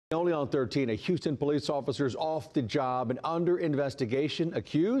Only on 13, a Houston police officer is off the job and under investigation,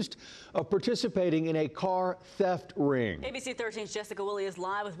 accused of participating in a car theft ring. ABC 13's Jessica Willie is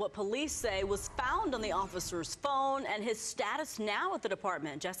live with what police say was found on the officer's phone and his status now at the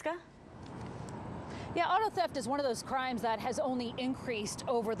department. Jessica? Yeah, auto theft is one of those crimes that has only increased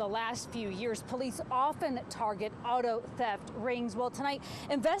over the last few years. Police often target auto theft rings. Well, tonight,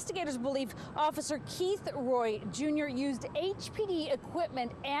 investigators believe Officer Keith Roy Jr. used HPD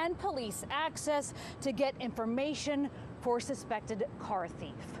equipment and police access to get information for a suspected car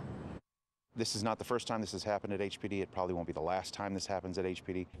thief. This is not the first time this has happened at HPD. It probably won't be the last time this happens at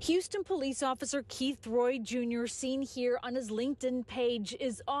HPD. Houston police officer Keith Roy Jr., seen here on his LinkedIn page,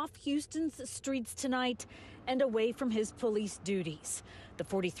 is off Houston's streets tonight and away from his police duties. The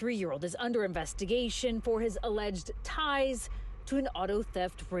 43-year-old is under investigation for his alleged ties to an auto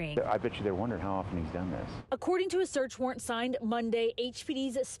theft ring. I bet you they're wondering how often he's done this. According to a search warrant signed Monday,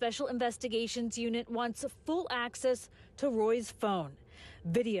 HPD's Special Investigations Unit wants full access to Roy's phone.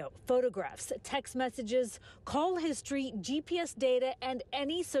 Video, photographs, text messages, call history, GPS data, and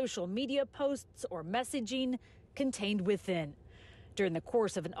any social media posts or messaging contained within. During the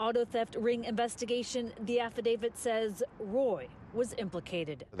course of an auto theft ring investigation, the affidavit says Roy was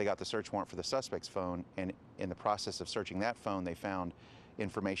implicated. They got the search warrant for the suspect's phone, and in the process of searching that phone, they found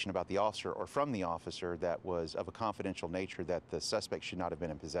information about the officer or from the officer that was of a confidential nature that the suspect should not have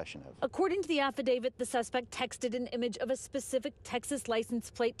been in possession of. According to the affidavit, the suspect texted an image of a specific Texas license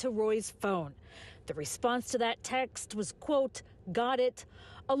plate to Roy's phone. The response to that text was, quote, "Got it,"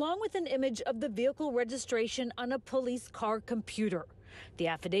 along with an image of the vehicle registration on a police car computer. The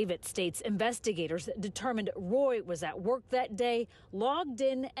affidavit states investigators determined Roy was at work that day, logged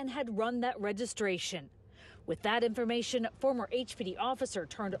in, and had run that registration. With that information, former HPD officer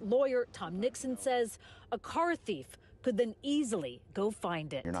turned lawyer Tom Nixon says a car thief could then easily go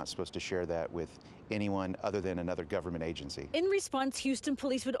find it. You're not supposed to share that with anyone other than another government agency. In response, Houston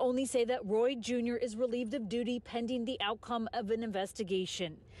police would only say that Roy Jr. is relieved of duty pending the outcome of an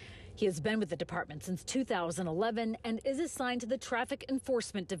investigation. He has been with the department since 2011 and is assigned to the Traffic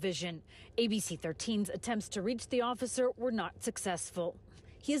Enforcement Division. ABC 13's attempts to reach the officer were not successful.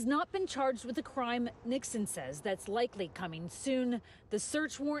 He has not been charged with a crime. Nixon says that's likely coming soon. The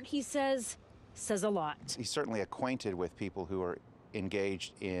search warrant, he says a lot. He's certainly acquainted with people who are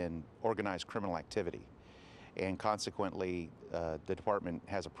engaged in organized criminal activity, and consequently, the department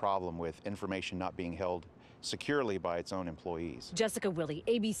has a problem with information not being held securely by its own employees. Jessica Willie,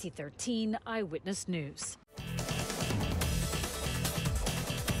 ABC 13 Eyewitness News.